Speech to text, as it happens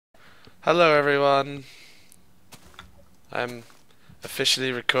Hello everyone. I'm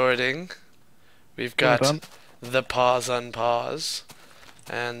officially recording. We've Well got done. the Pause Unpause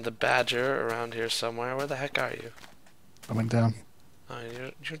and the Badger around here somewhere. Where the heck are you? Coming down. Oh,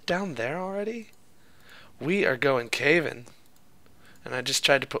 you're down there already? We are going caving. And I just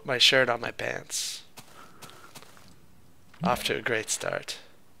tried to put my shirt on my pants. Off to a great start.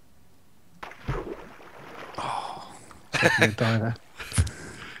 Definitely die there.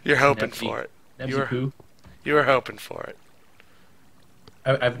 You're hoping Nebsy. for it. Nebsy Poo. You were hoping for it.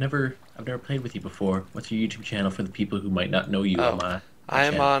 I've never played with you before. What's your YouTube channel for the people who might not know you Oh, on my I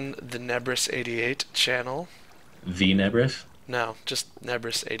am channel? on the Nebris 88 channel. The Nebris? No, just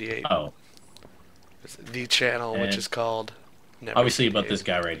Nebris 88. Oh, It's the channel, which And is called Nebris obviously about 88. this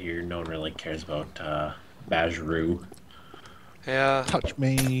guy right here. No one really cares about Bajroo. Yeah, Touch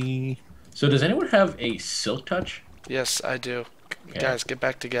me. So does anyone have a silk touch? yes, I do. Okay. Guys, get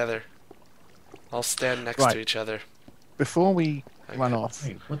back together. I'll stand next Right. to each other. Before we Okay. run off,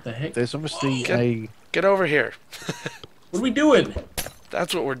 Wait, what the heck? there's obviously Get- a. Get over here. What are we doing?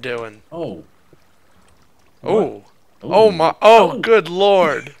 That's what we're doing. Oh. Oh. Oh my. Oh, good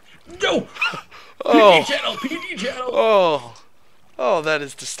lord. No! Oh. PD channel! PD channel! Oh. Oh, that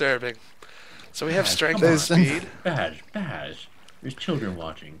is disturbing. So we have God, strength come and on. speed. Badge. There's children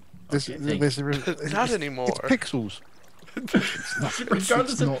watching. There's, Okay, there's a Not it's anymore. pixels.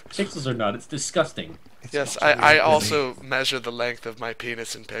 Regardless it's of not- pixels or not, it's disgusting. It's Yes, not I really. also measure the length of my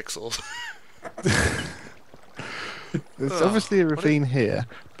penis in pixels. There's Ugh, obviously a what a- ravine here,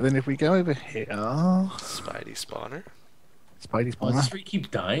 but then if we go over here, Spidey spawner. Spidey Oh, is spawner. this where you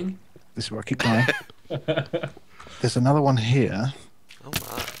keep dying? This is where I keep going. There's another one here. Oh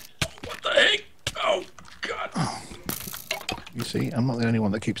my. What the heck? Oh, God. You see, I'm not the only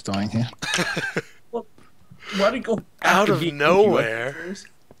one that keeps dying here. Why did it go Out after of being nowhere. first?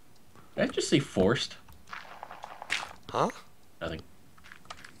 Did I just say forced? Huh? Nothing.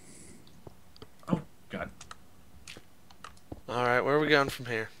 Oh, God. Alright, where are we going from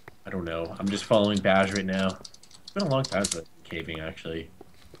here? I don't know. I'm just following Baj right now. It's been a long time since caving, actually.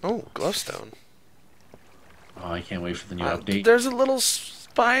 Oh, glowstone. Oh, I can't wait for the new update. There's a little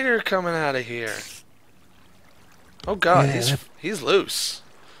spider coming out of here. Oh god, Yeah, he's loose.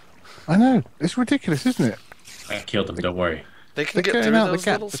 I know. It's ridiculous, isn't it? I killed him, don't worry. They can They're get getting through out the those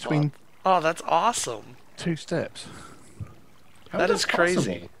gap little between spots. Oh, that's awesome. 2 steps. How That is crazy.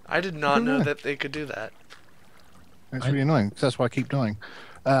 possible? I did not don't know know. that they could do that. It's really annoying, 'cause that's why I keep dying.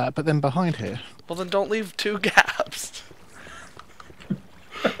 But then behind here, Well, then don't leave two gaps.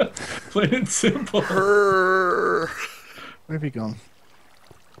 Plain and simple. Brrr. where have you gone?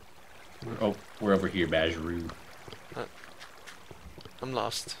 Oh, we're over here, Bajroo. I'm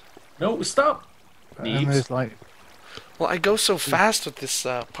lost. No, stop! And Needs. there's like, Well, I go so fast with this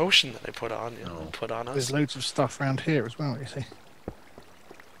potion that I put on put on us. there's loads of stuff around here as well, you see.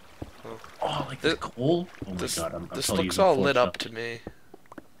 Oh, like This- the coal? Oh my This, God, I'm this totally looks using all full lit up stuff. to me.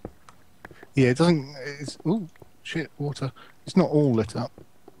 Yeah, it doesn't, it's, oh, shit, water. It's not all lit up.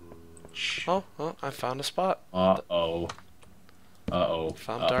 Shh. Oh, I found a spot. Uh-oh. Uh-oh.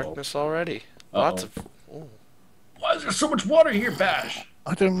 Found Uh-oh. darkness already. Lots of. Ooh. Why is there so much water here, Bash?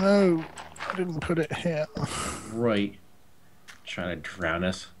 I don't know. I didn't put it here. Right. Trying to drown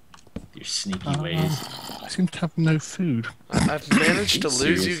us with your sneaky ways. I seem to have no food. I've managed to Are you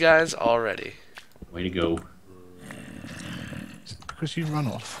lose you serious? guys already. Way to go. Is it because you run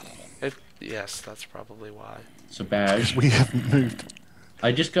off? Yes, that's probably why. So, Bash, We haven't moved.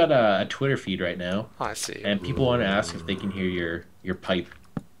 I just got a Twitter feed right now, Oh, I see. and people want to ask if they can hear your pipe.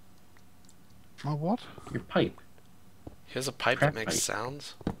 My what? Your pipe. Here's a pipe Crack that makes pipe.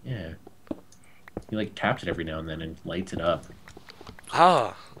 sounds. Yeah. He, like, taps it every now and then and lights it up.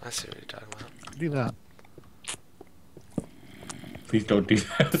 Ah, I see what you're talking about. Do that. Please don't do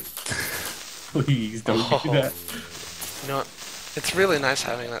that. Please don't do Oh. that. You know what? It's really nice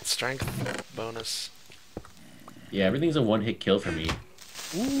having that strength bonus. Yeah, everything's a one-hit kill for me.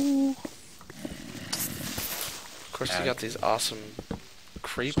 Ooh. Of course, you got these awesome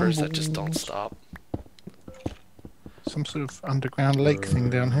creepers that just don't stop. Some sort of underground lake thing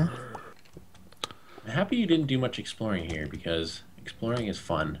down here. I'm happy you didn't do much exploring here, because exploring is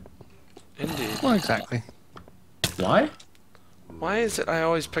fun. Indeed. Well, exactly. Why? Why is it I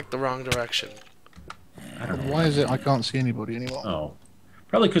always pick the wrong direction? I don't know. Why is it I can't see anybody anymore? Oh.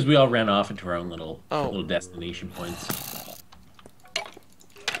 Probably because we all ran off into our own little Oh. little destination points.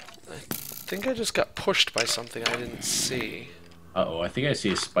 I think I just got pushed by something I didn't see. Uh-oh, I think I see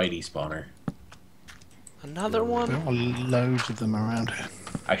a Spidey spawner. Another There one? are loads of them around here.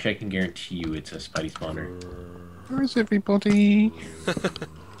 Actually, I can guarantee you it's a Spidey spawner. Where is everybody?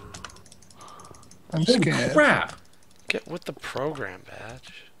 I'm Holy scared. crap! Get with the program,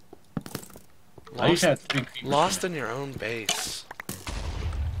 Badge. I just Lost, had 3 creepers. lost in your own base.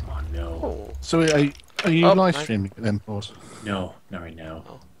 Oh no. Oh. So are you Oh, live nice. streaming them, boss? No, not right now.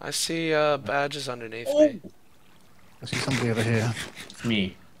 Oh, I see badges underneath Oh! me. I see somebody over here. It's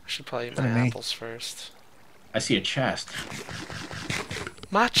me. I should probably eat my And me. apples first. I see a chest.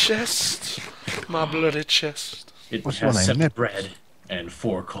 My chest! My bloody chest. It What's your has name? 7 Nebris? bread and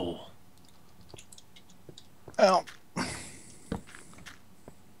 4 coal. Oh,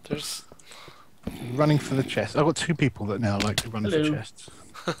 There's... running for the chest. I've got 2 people that now like to run Hello. for chests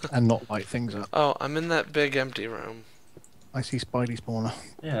and not light things up. Oh, I'm in that big empty room. I see Spidey spawner.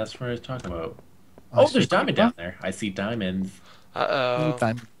 Yeah, that's what I was talking about. I Oh, see there's diamond creeper. down there. I see diamonds. Uh-oh.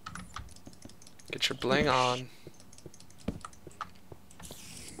 Diamond. Get your bling on.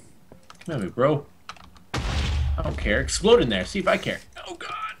 Come at me, bro. I don't care. Explode in there. See if I care. Oh,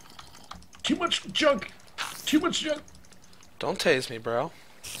 God. Too much junk. Too much junk. Don't tase me, bro.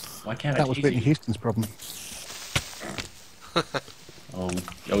 Why can't That I was tease Whitney you? Houston's problem.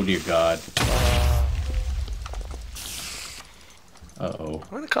 Oh dear God. Uh-oh. I'm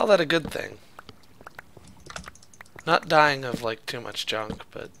gonna call that a good thing. Not dying of, like, too much junk,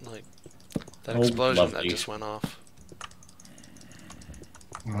 but, like, that Oh, explosion that lovely. just went off.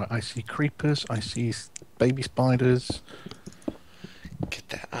 Right, I see creepers. I see baby spiders. Get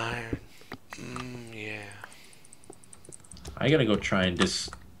that iron. Yeah. I gotta go try and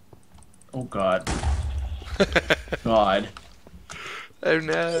Oh, God. God. Oh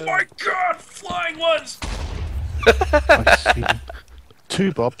no. Oh, my God! Flying ones! I see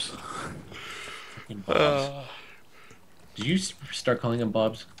 2 bobs. Fucking Bobs. Did you start calling them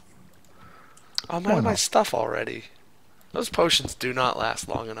Bobs? I'm Why out of my not? stuff already. Those potions do not last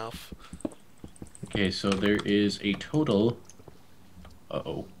long enough. Okay, so there is a total...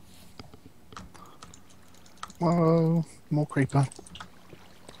 Uh-oh. Whoa, more creeper.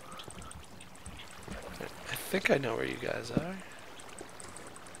 I think I know where you guys are.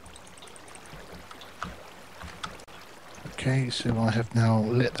 Okay, so I have now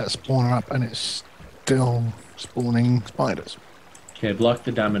lit that spawner up and it's still spawning spiders. Okay, I blocked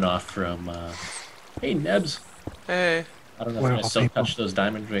the diamond off from, Hey, Nebs! Hey. I don't know Where if I are still people? touch those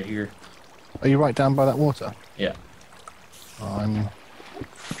diamonds right here. Are you right down by that water? Yeah. I'm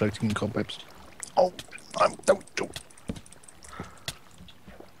floating in cobwebs. Oh, don't.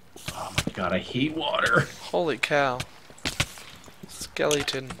 Oh my God, I hate water! Holy cow.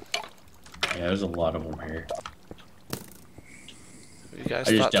 Skeleton. Yeah, there's a lot of them here. You guys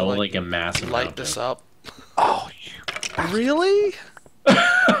I just thought to, dealt with like, like a massive light amount this of- up? Oh, you. Really?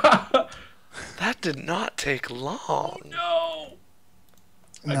 That did not take long. No!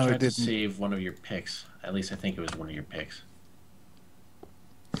 I No, tried it to didn't. save one of your picks. At least I think it was one of your picks.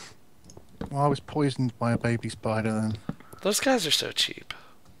 Well, I was poisoned by a baby spider then. Those guys are so cheap.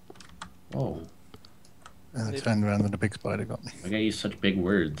 Whoa. And I turned around and the big spider got me. I gotta use such big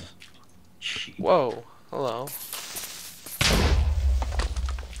words. Sheep. Whoa. Hello.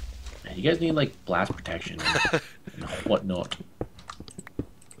 Man, you guys need like blast protection and whatnot.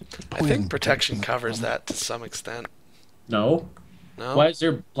 I Poison think protection protection. covers that to some extent. No? No? Why is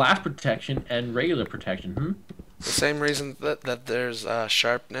there blast protection and regular protection? The same reason that there's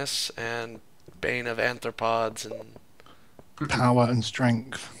sharpness and bane of arthropods and... Power and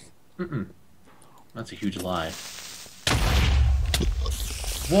strength. Mm-mm. That's a huge lie.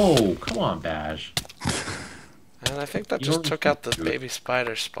 Whoa, come on, Bash. And I think that You just don't took out the do it. baby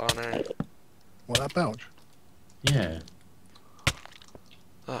spider spawner. What, that belch? Yeah.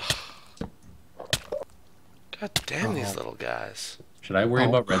 Ugh. God damn these Oh. little guys. Should I worry Oh,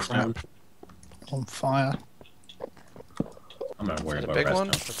 about crap. redstone? On fire. I'm not Is worried that a about big redstone.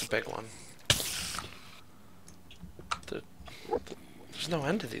 one? That's a big one. There's no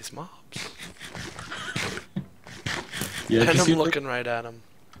end to these mobs. Yeah, And you see I'm looking right at them.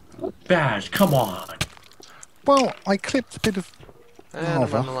 Bash, come on. Well, I clipped a bit of... And I'm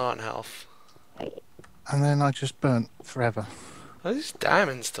Lava. running low on health. And then I just burnt forever. What are these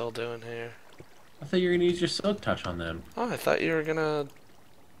diamonds still doing here? I thought you were gonna use your silk touch on them. Oh, I thought you were gonna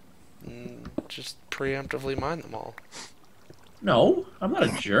just preemptively mine them all. No, I'm not a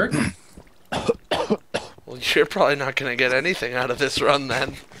jerk. Well, you're probably not gonna get anything out of this run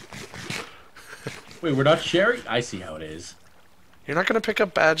then. Wait, we're not sharing? I see how it is. You're not gonna pick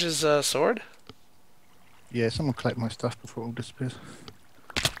up Badge's sword? Yeah, someone collect my stuff before it all disappears.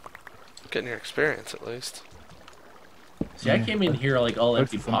 Getting your experience at least. See, I came in here like all Both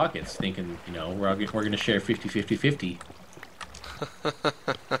empty of them. pockets, thinking, you know, we're gonna share 50-50-50.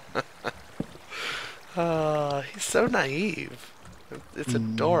 He's so naive. It's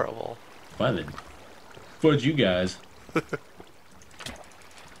adorable. Well then, Fudge you guys.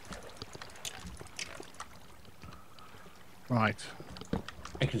 Right.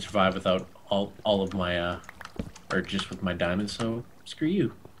 I can survive without all of my or just with my diamonds. So screw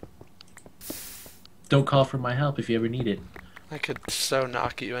you. Don't call for my help if you ever need it. I could so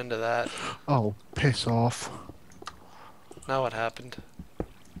knock you into that. Oh, piss off. Now what happened?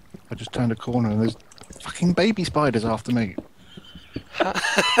 I just turned a corner and there's fucking baby spiders after me.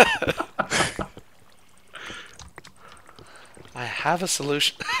 I have a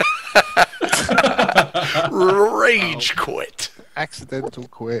solution. Rage quit. Accidental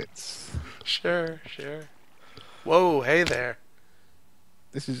quits. Sure, sure. Whoa, hey there.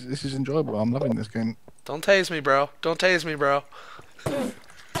 This is enjoyable. I'm loving this game. Don't tase me, bro. Don't tase me, bro.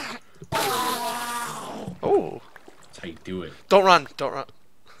 Oh. That's how you do it. Don't run. Don't run.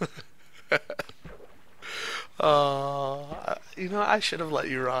 You know, I should have let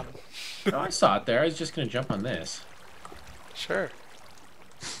you run. No, I saw it there. I was just gonna jump on this. Sure.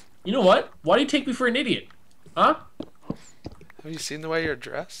 You know what? Why do you take me for an idiot? Huh? Have you seen the way you're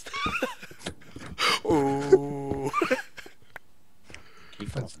dressed? Ooh.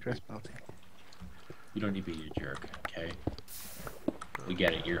 That's dress party. You don't need to be a jerk, okay? We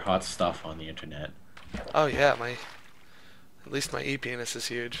get it. You're hot stuff on the internet. Oh yeah, at least my e-penis is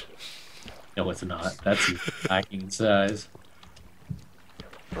huge. No, it's not. That's lacking in size.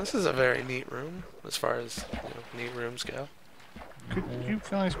 This is a very neat room, as far as neat rooms go. Could you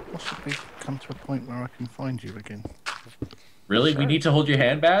guys possibly come to a point where I can find you again? Really? Sure. We need to hold your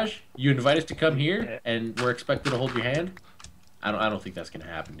hand, Bash? You invite us to come here, and we're expected to hold your hand? I don't think that's gonna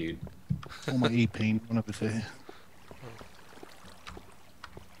happen, dude. Or my e-peen, one of the two.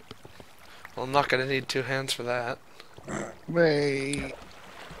 Well, I'm not gonna need two hands for that. Wait.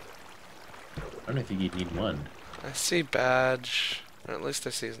 I don't think you'd need one. I see Badge, or at least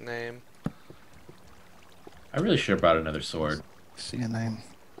I see his name. I really should have brought another sword. See your name.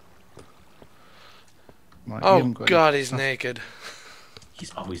 Right, you Oh haven't got God, any he's stuff. naked.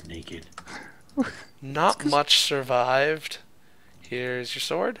 He's always naked. Not much survived. Here's your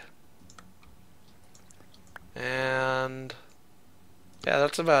sword. And yeah,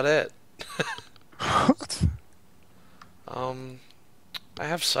 that's about it. What? I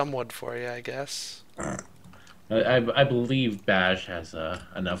have some wood for you, I guess. I believe Bash has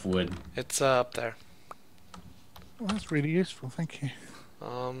enough wood. It's up there. Well, that's really useful, thank you.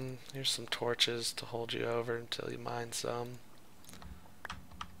 Here's some torches to hold you over until you mine some.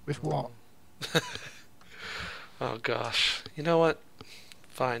 With what? Oh gosh. You know what?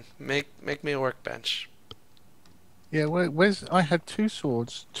 Fine. Make me a workbench. Yeah, where's... I had 2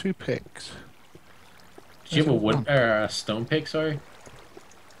 swords, 2 picks. Did you have a wood or a stone pick? Sorry.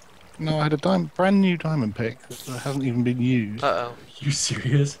 No, I had a brand new diamond pick that hasn't even been used. Uh-oh. You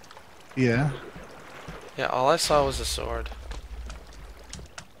serious? Yeah. Yeah, all I saw was a sword.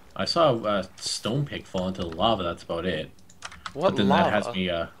 I saw a stone pick fall into the lava. That's about it. What But then lava? that has me.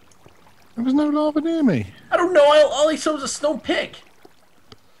 There was no lava near me. I don't know. All I saw was a stone pick.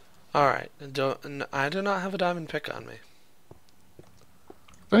 Alright, I do not have a diamond pick on me.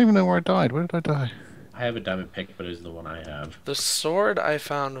 Don't even know where I died. Where did I die? I have a diamond pick, but it is the one I have. The sword I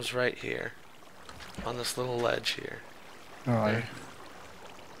found was right here. On this little ledge here. Alright.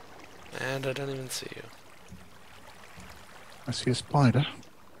 And I don't even see you. I see a spider.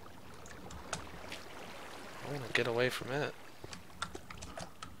 I want to get away from it.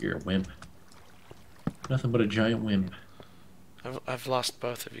 You're a wimp. Nothing but a giant wimp. I've lost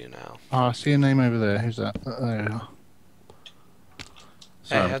both of you now. Oh, I see a name over there. Who's that? There you are.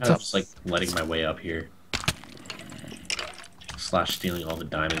 So Hey, I'm heads kind of up. just like letting my way up here. / stealing all the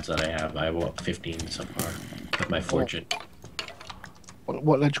diamonds that I have. I have about 15 so far with my fortune.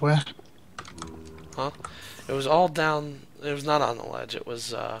 What ledge where? Huh? It was all down... It was not on the ledge. It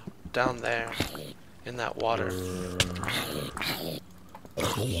was down there. In that water.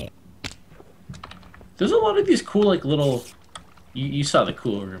 There's a lot of these cool like little... You saw the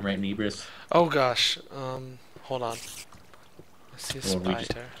cool room, right, Nebris? Oh gosh. Hold on. I see a The one we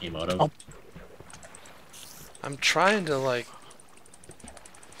just spider. came out of. Oh. I'm trying to like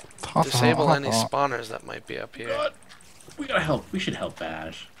Half a disable heart, any half a heart. spawners that might be up here. God. We gotta help. We should help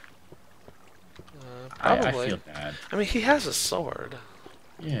Bash. Probably. I feel bad. I mean, he has a sword.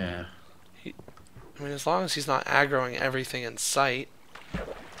 Yeah. I mean, as long as he's not aggroing everything in sight.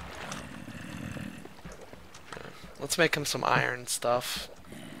 Let's make him some iron stuff.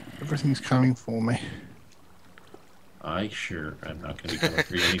 Everything's coming for me. I'm not gonna be coming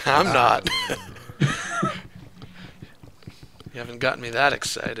for you anything. I'm not. You haven't gotten me that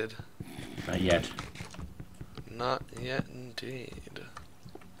excited. Not yet. Not yet, indeed.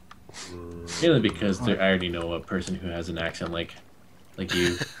 Mainly because I already know a person who has an accent like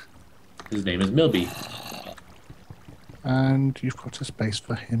you. His name is Milby. And you've got a space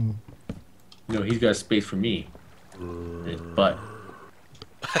for him. No, he's got space for me. But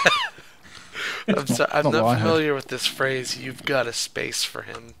I'm not familiar with this phrase. You've got a space for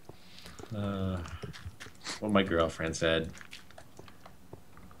him. what my girlfriend said.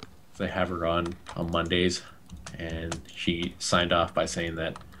 I have her on Mondays, and she signed off by saying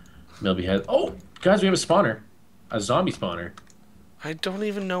that Milby has. Oh, guys, we have a spawner, a zombie spawner. I don't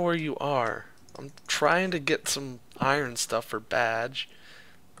even know where you are. I'm trying to get some iron stuff for badge.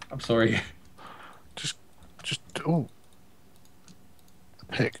 I'm sorry. Oh,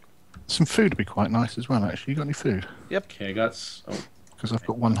 pick. Some food would be quite nice as well. Actually, you got any food? Yep. Okay, I got. Oh, because I've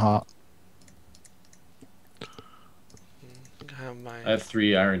got 1 heart. I have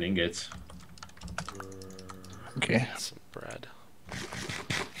 3 iron ingots. Okay. Some bread.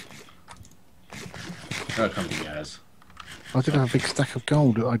 I'll come to you guys. I did have a big stack of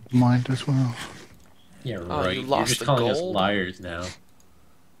gold that I'd mined as well. Yeah, Oh, right. you You're lost just the calling us gold? liars now.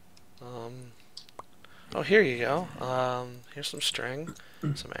 Oh, here you go. Here's some string,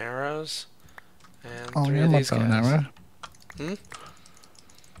 some arrows, and Oh, 3 yeah, of my these bow and guys. arrow. Hmm?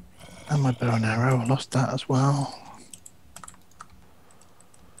 And my bow and arrow. I lost that as well.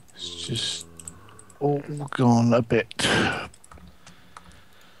 It's just all gone a bit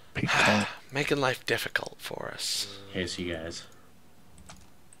peaked on. Making life difficult for us. Okay, see you guys.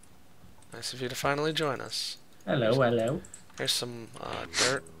 Nice of you to finally join us. Hello, hello. Here's some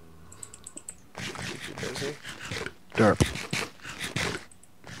dirt. Keep you busy. Dirt.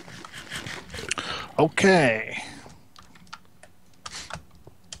 Okay.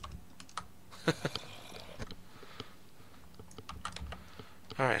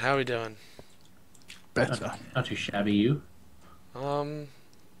 Alright, how are we doing? Better. Not too shabby, you.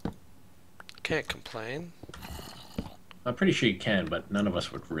 Can't complain. I'm pretty sure you can, but none of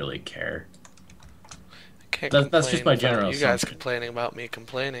us would really care. Can't That's just my complain general without you guys assumption. complaining about me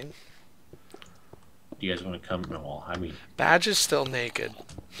complaining. Do you guys want to come? No, well, I mean, Badge is still naked.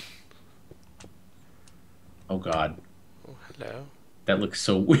 oh god, Oh, hello. that looks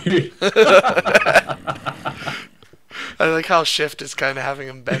so weird. I like how Shift is kind of having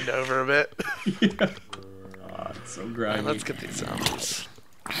him bend over a bit. Yeah. Oh, it's so grimy. Alright, let's get these zombies.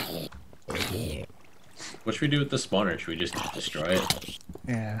 What should we do with the spawner? Should we just destroy it?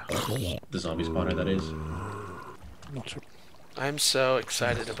 Yeah. The zombie spawner, that is. Not a... I'm so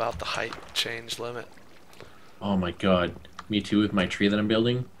excited about the height change limit. Oh my god. Me too with my tree that I'm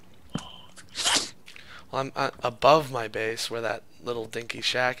building. Well, I'm above my base where that little dinky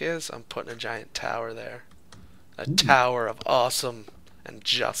shack is. I'm putting a giant tower there. A tower of awesome and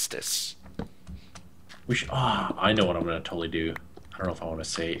justice. We should. Ah, I know what I'm gonna totally do. I don't know if I want to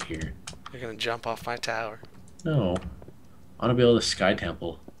say it here. You're gonna jump off my tower. No. I want to build a sky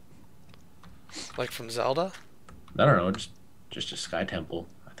temple. Like from Zelda? I don't know, just a sky temple.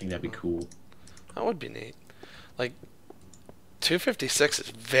 I think that'd be cool. That would be neat. Like, 256 is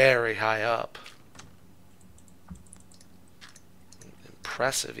very high up.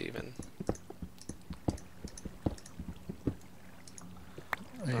 Impressive, even.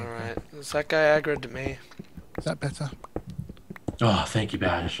 Alright, is that guy aggroed to me? Is that better? Oh, thank you,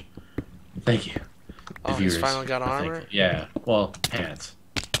 Bash. Thank you. Oh, he's finally got are armor? thankful. Yeah, well, pants.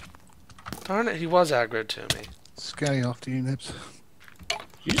 Darn it, he was aggroed to me. Scary after you, Nibs.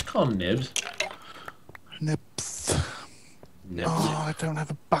 You just call him Nibs? Nibs. Nibs. Oh, I don't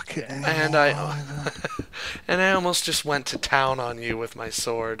have a bucket anymore. And either. and I almost just went to town on you with my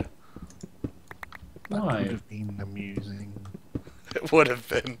sword. That Why? would have been amusing. It would have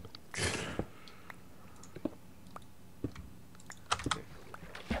been.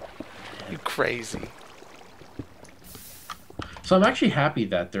 You crazy. So I'm actually happy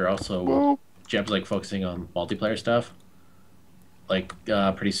that they're also Whoa. Jeb's like focusing on multiplayer stuff. Like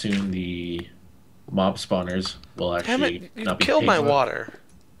pretty soon the mob spawners will Damn actually it, you not be killed paid my for. water.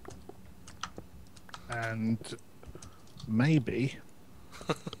 And maybe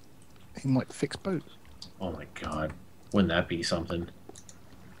he might fix boats. Oh my god, wouldn't that be something?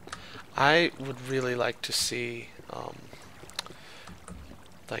 I would really like to see,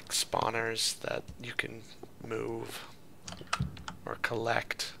 like, spawners that you can move or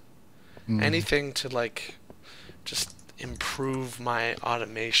collect. Anything to, like, just improve my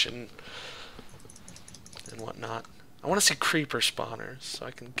automation and whatnot. I want to see creeper spawners so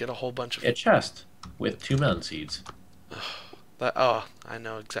I can get a whole bunch of... A chest with 2 melon seeds. Oh, I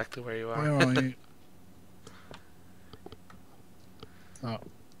know exactly where you are. Where are you? Oh,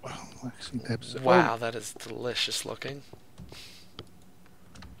 well, actually, Nibs. Wow, that is delicious looking.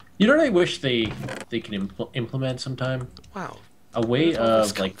 You know what I wish they can implement sometime? Wow. A way Where did all this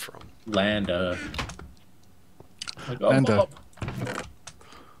of come like from? land like Lando.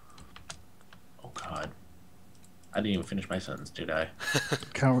 Oh god. I didn't even finish my sentence, did I?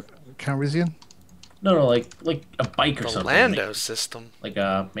 Calrissian? No, like a bike or The something. Lando system.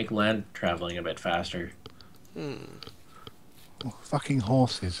 Make land traveling a bit faster. Oh, fucking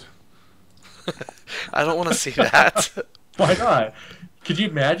horses. I don't want to see that. Why not? Could you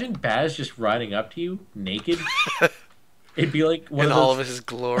imagine Baz just riding up to you naked? It'd be like one In of all of those. his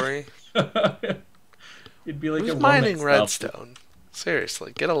glory. It'd be like Who's a mining romance novel. redstone?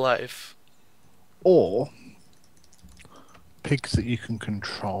 Seriously, get a life. Or pigs that you can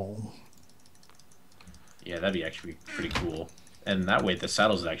control. Yeah, that'd be actually pretty cool. And that way, the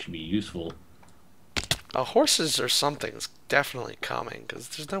saddles would actually be useful. Horses or something's definitely coming, because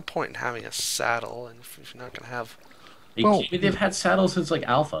there's no point in having a saddle and if you're not going to have... Well, They've had saddles since like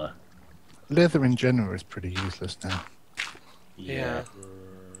Alpha. Leather in general is pretty useless now. Yeah.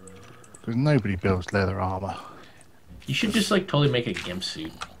 Because nobody builds leather armor. You should just like totally make a gimp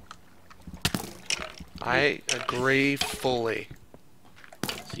suit. I agree fully.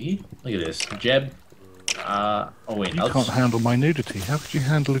 See? Look at this. Jeb. Oh wait. You can't handle my nudity. How could you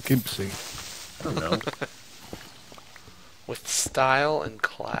handle a gimp suit? I don't know. With style and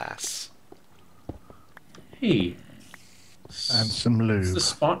class. Hey. And some lube.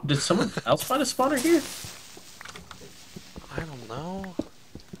 Did someone else find a spawner here? I don't know.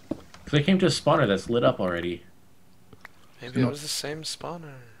 Because I came to a spawner that's lit up already. Maybe it was the same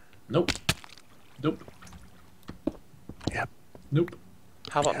spawner. Nope. Nope. Yep. Nope.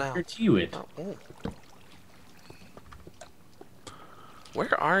 How about now? Guarantee you it. Oh.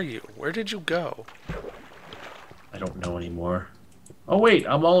 Where are you? Where did you go? I don't know anymore. Oh wait,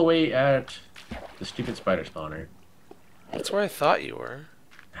 I'm all the way at the stupid spider spawner. That's where I thought you were.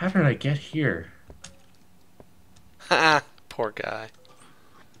 How did I get here? Ha! Poor guy.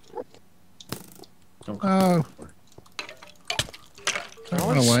 Don't Oh. They're Run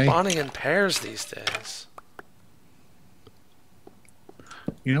always away. spawning in pairs these days.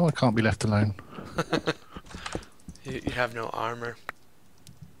 You know I can't be left alone. You have no armor.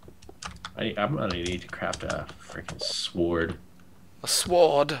 I'm gonna need to craft a freaking sword. A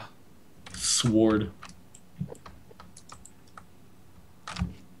sword. Sword.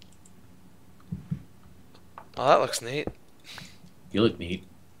 Oh, that looks neat. You look neat.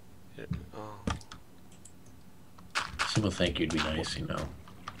 Oh. Simple thank you'd be nice, you know.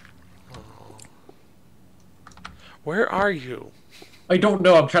 Where are you? I don't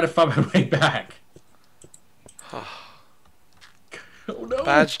know. I'm trying to find my way back. Oh no!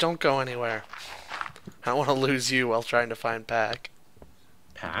 Badge, don't go anywhere. I don't want to lose you while trying to find Pack.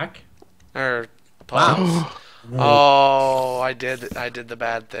 Pack? Or Pause. Oh, I did the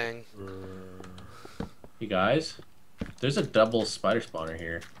bad thing. You guys, there's a double spider spawner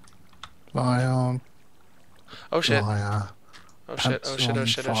here. Lie on. Oh shit. Liar. Oh shit. Oh shit. Oh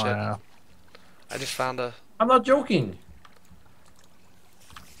shit. Oh shit. Fire. I just found a... I'm not joking.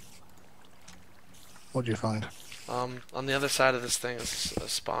 What'd you find? On the other side of this thing is a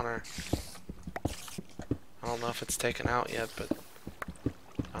spawner. I don't know if it's taken out yet, but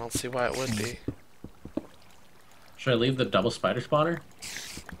I don't see why it would be. Should I leave the double spider spawner?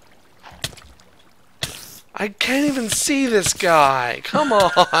 I can't even see this guy! Come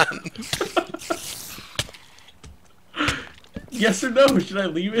on! Yes or no? Should I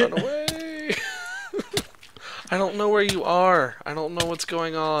leave it? Run away! I don't know where you are. I don't know what's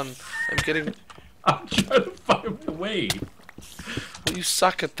going on. I'm getting... I'm trying to find my way. Well, you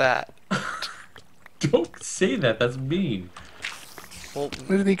suck at that. Don't say that. That's mean. Well,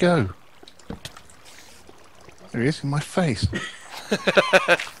 Where did he go? There he is, in my face.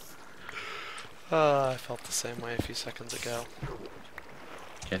 I felt the same way a few seconds ago.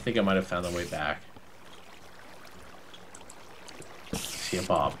 Okay, I think I might have found the way back. See a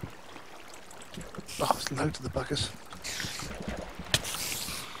Bob. Oh, there's loads of the buggers.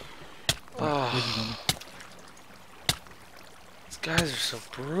 Oh, these guys are so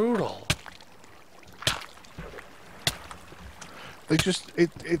brutal. They just,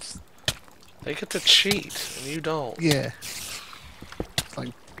 it's, They get to cheat, and you don't. yeah. It's like,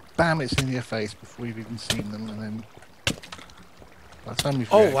 bam, it's in your face before you've even seen them, and then... By the time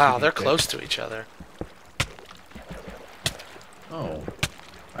you've Oh reacted, wow, you're they're dead. close to each other. Oh.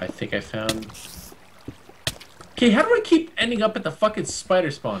 I think I found... Okay, how do I keep ending up at the fucking spider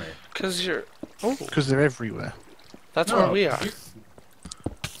spawner? Cause you're... Oh, Because they're everywhere. that's where we are.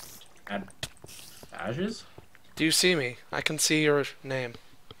 At Ashes? Do you see me? I can see your name.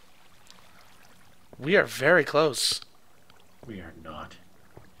 We are very close. We are not.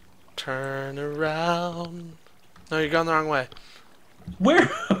 Turn around. No, you're going the wrong way. Where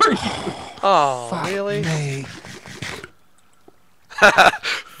are you? Oh, Fuck really? me.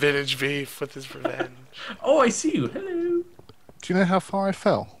 Vintage beef with his revenge. Oh, I see you. Hello. Do you know how far I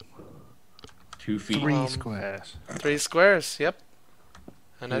fell? 2 feet. 3 squares. 3 squares, yep.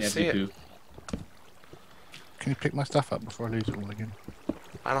 And I Yeah, see it. poo. Can you pick my stuff up before I lose it all again?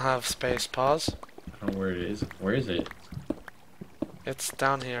 I don't have space. Pause. I don't know where it is. Where is it? It's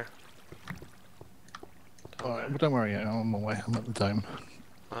down here. Alright, well don't worry, I'm on my way. I'm at the dome.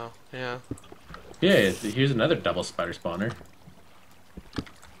 Oh, yeah. Yeah, here's another double spider spawner.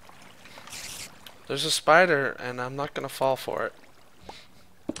 There's a spider, and I'm not gonna fall for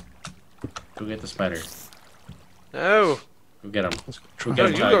it. Go get the spider. No! Go get him. Let's Go try get No,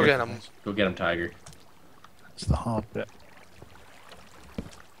 him, you Tiger. go get him. Go get him, Tiger. That's the hard bit.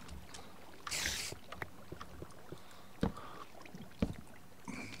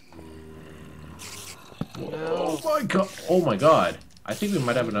 No. Oh my god! Oh my god! I think we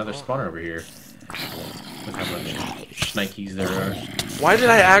might have another spawner over here. Look how much shnikes there are. Why did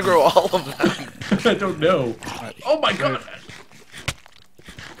I aggro all of them? I don't know. Oh my god!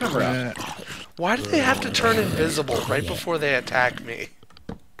 Cover up. Why do they have to turn invisible right before they attack me?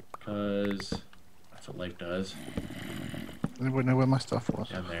 Because that's what life does. Anybody know where my stuff was?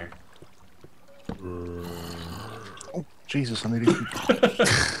 Down there. Oh, Jesus, I nearly...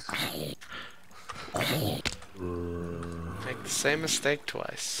 Make the same mistake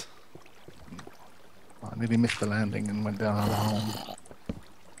twice. I nearly missed the landing and went down a hole.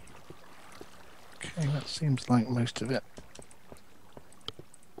 Okay, that seems like most of it.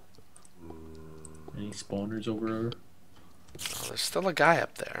 Any spawners over? Oh, there's still a guy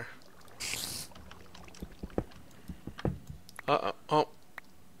up there. Uh-oh. Oh.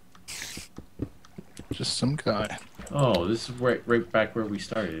 Just some guy. Oh, this is right back where we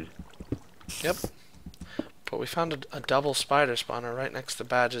started. Yep. But we found a double spider spawner right next to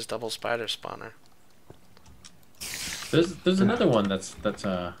Badge's double spider spawner. There's another one that's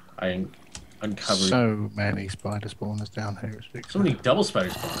I uncovered. So many spider spawners down here. It's ridiculous. So many double spider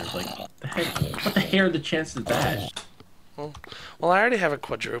spawners. Like the heck? What the hell are the chances of that? Well, I already have a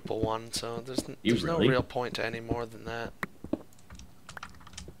quadruple one, so there's no really? real point to any more than that.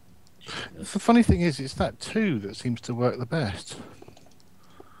 The funny thing is, it's that 2 that seems to work the best.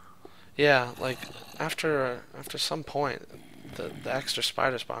 Yeah, like after some point, the extra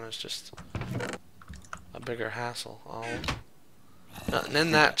spider spawn is just a bigger hassle. Oh, nothing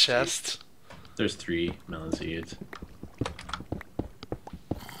in that chest. There's 3 melon seeds.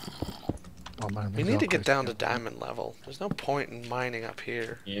 Oh, man, We these need are to get close down to together. diamond level. There's no point in mining up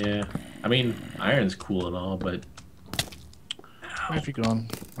here. Yeah, I mean iron's cool and all, but Where have you gone?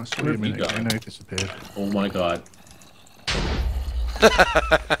 I saw Where you a have you minute ago. gone? I know you disappeared. oh my god.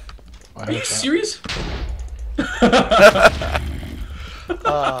 I Are heard you that. serious?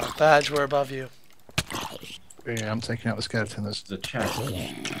 Badge, we're above you. Yeah, I'm taking out the skeleton. That's There's a chest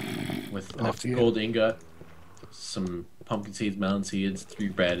with a After you. gold ingot, some pumpkin seeds, melon seeds, 3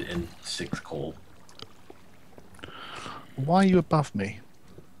 bread, and 6 coal. Why are you above me?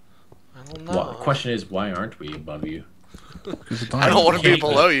 I don't know. Well, the question is, why aren't we above you? Because I don't want to be Can't-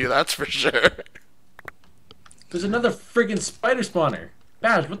 below you, that's for sure. There's another friggin' spider spawner.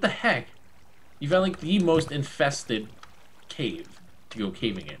 Badge, what the heck? You found like the most infested cave to go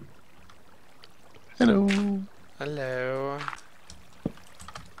caving in. Hello. Hello.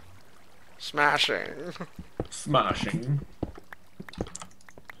 Smashing. Smashing.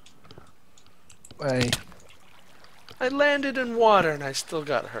 Hey. I landed in water and I still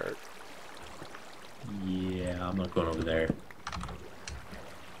got hurt. Yeah, I'm not going over there.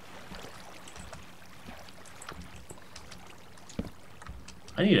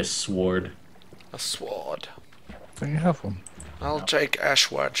 I need a sword. A sword. Don't you have one? I'll take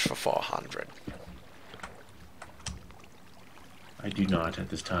Ashwedge for 400. I do not at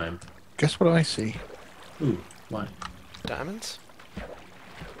this time. Guess what I see? Ooh, what? Diamonds?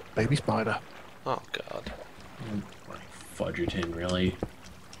 Baby spider. Oh god. My Fudgerton, really?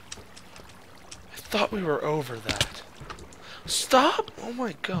 I thought we were over that. Stop! Oh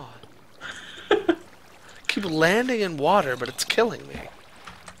my god. Keep landing in water, but it's killing me.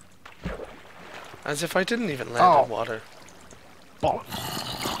 As if I didn't even land in water.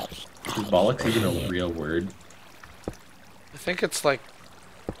 Bollocks. Is bollocks even a real word? I think it's like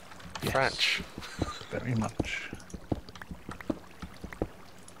Yes. French. Very much.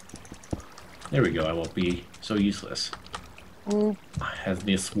 There we go, I won't be so useless. Oh, Has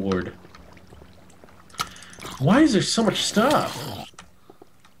me a sword. Why is there so much stuff?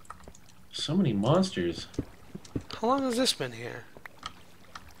 So many monsters. How long has this been here?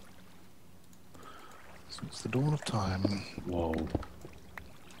 Since the dawn of time. Whoa.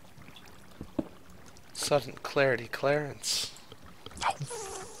 Sudden clarity clearance. Oh,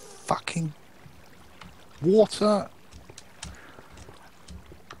 fucking water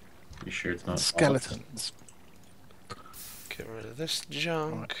You sure it's not skeletons. Get rid of this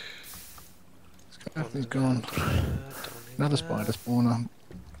junk. Skeleton's gone. Another spider spawner.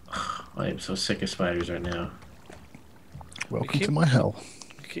 I am so sick of spiders right now. Welcome to my hell.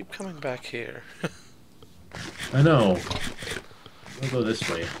 You keep coming back here. I know. I'll go this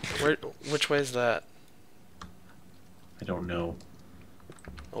way. Which way is that? I don't know.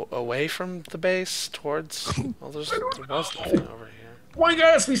 Away from the base, towards. Well, there was nothing over here. Why you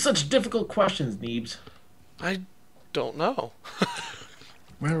gotta ask me such difficult questions, Neebs? I don't know.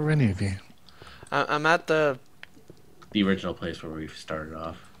 Where are any of you? I'm at the The original place where we started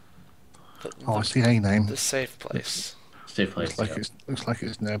off. Oh, I see a name. the safe place. Safe place. Looks like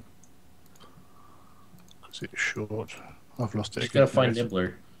it's Neb. Is it short? I've lost it. Just gotta find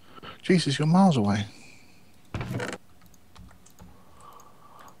Nibbler. Jesus, you're miles away.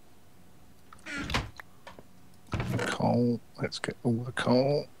 Coal. Let's get all the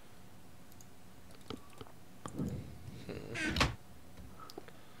coal.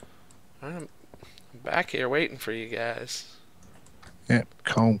 I'm back here waiting for you guys. Yep,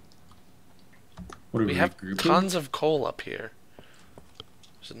 coal. What are We have regrouping? tons of coal up here.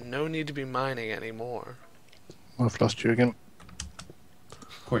 There's no need to be mining anymore. I've lost you again.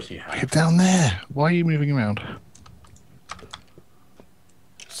 Of course you have. You're down there. Why are you moving around?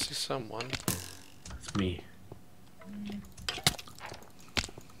 See someone. It's me.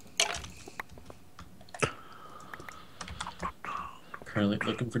 Currently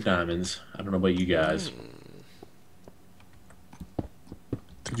looking for diamonds. I don't know about you guys.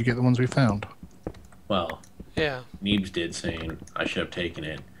 Did you get the ones we found? Well, Yeah. Neebs did, saying I should have taken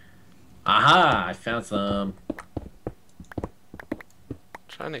it. Aha! I found some.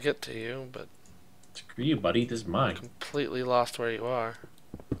 Trying to get to you, but Screw you, buddy. This is mine. completely lost where you are.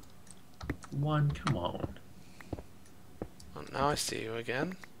 One, come on. Oh, now I see you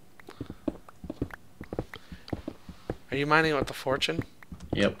again. Are you mining with the fortune?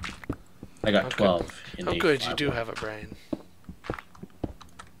 Yep. I got Okay. 12 in Oh, the good, you five do one. have a brain.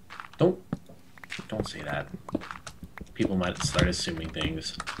 Don't say that. People might start assuming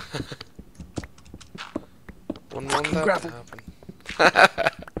things. When will Fucking that gravel.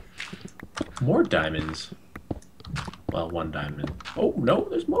 happen? More diamonds. Well, one diamond. Oh, no,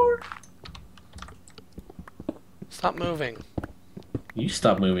 there's more. Stop moving. You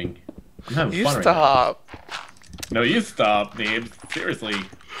stop moving. I'm having You fun right stop. now. No, you stop, Neebs. Seriously.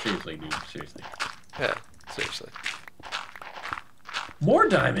 Seriously, Neebs. Seriously. Yeah, seriously. More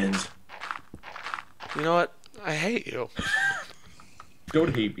diamonds. You know what? I hate you.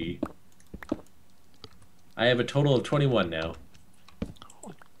 Don't hate me. I have a total of 21 now.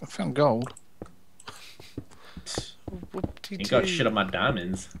 I found gold. Ain't got shit on my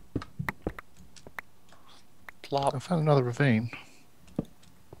diamonds. Plop. I found another ravine.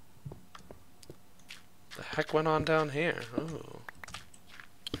 The heck went on down here? Ooh.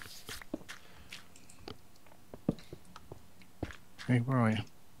 Hey, where are you?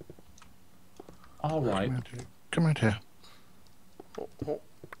 All right. Come around here. Oh, oh.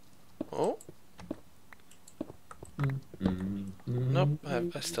 Oh, Mm-hmm. nope.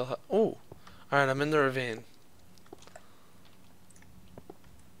 I still have. Oh, alright, I'm in the ravine.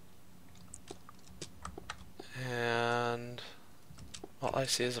 And all I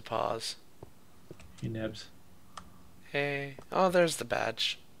see is a pause. Hey, Nebs. Hey. Oh, there's the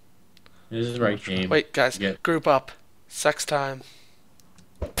badge. This is right, game. Wait, guys, Yeah. group up. Sex time.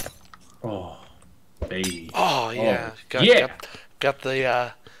 Oh, baby. Oh, yeah. yeah. Got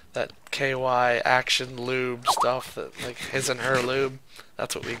the, that KY action lube stuff that, like, his and her lube.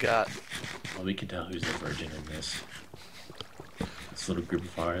 That's what we got. Well, we can tell who's the virgin in this. This little group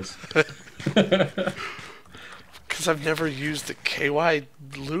of ours. Because I've never used the KY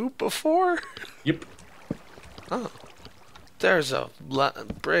lube before? Yep. Oh. There's a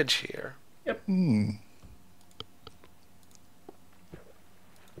bridge here. Hmm.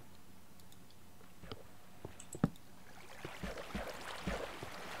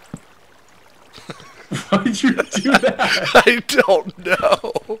 Why did you do that? I don't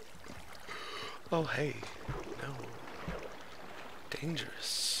know. Oh, hey. No.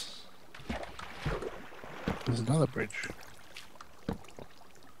 Dangerous. There's another bridge.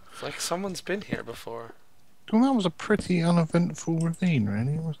 It's like someone's been here before. Well, that was a pretty uneventful ravine,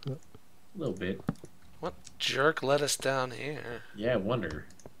 really, wasn't it? A little bit. What jerk let us down here? Yeah, I wonder.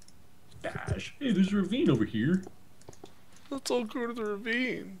 Dash. Hey, there's a ravine over here. Let's all go to the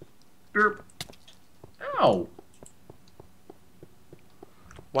ravine. Derp. How?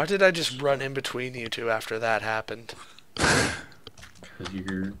 Why did I just run in between you two after that happened? Because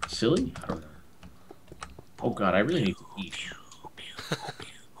you're silly? I don't know. Oh god, I really need to eat.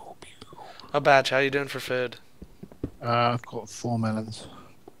 Oh, Badge, how you doing for food? I've got 4 melons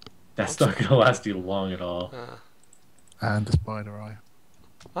That's not gonna last you long at all. and a spider eye.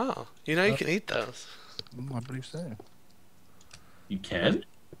 Oh, you know you can eat those. I believe so. You can?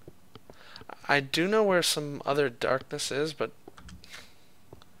 I do know where some other darkness is, but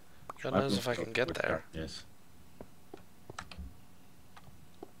God knows if I can get there. Yes.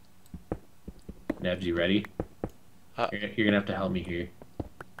 Nebs, you ready? You're gonna have to help me here.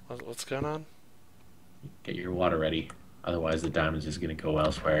 What's going on? Get your water ready. Otherwise, the diamond's just gonna go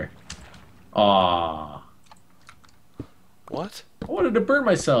elsewhere. Aww. What? I wanted to burn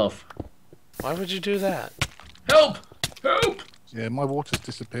myself. Why would you do that? Help! Help! Yeah, my water's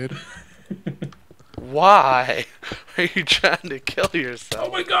disappeared. Why are you trying to kill Oh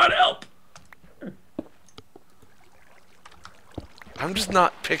yourself? my god, help! I'm just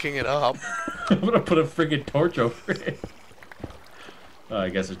not picking it up. I'm gonna put a friggin' torch over it. Oh, I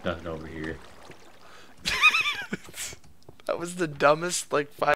guess there's nothing over here. That was the dumbest, like,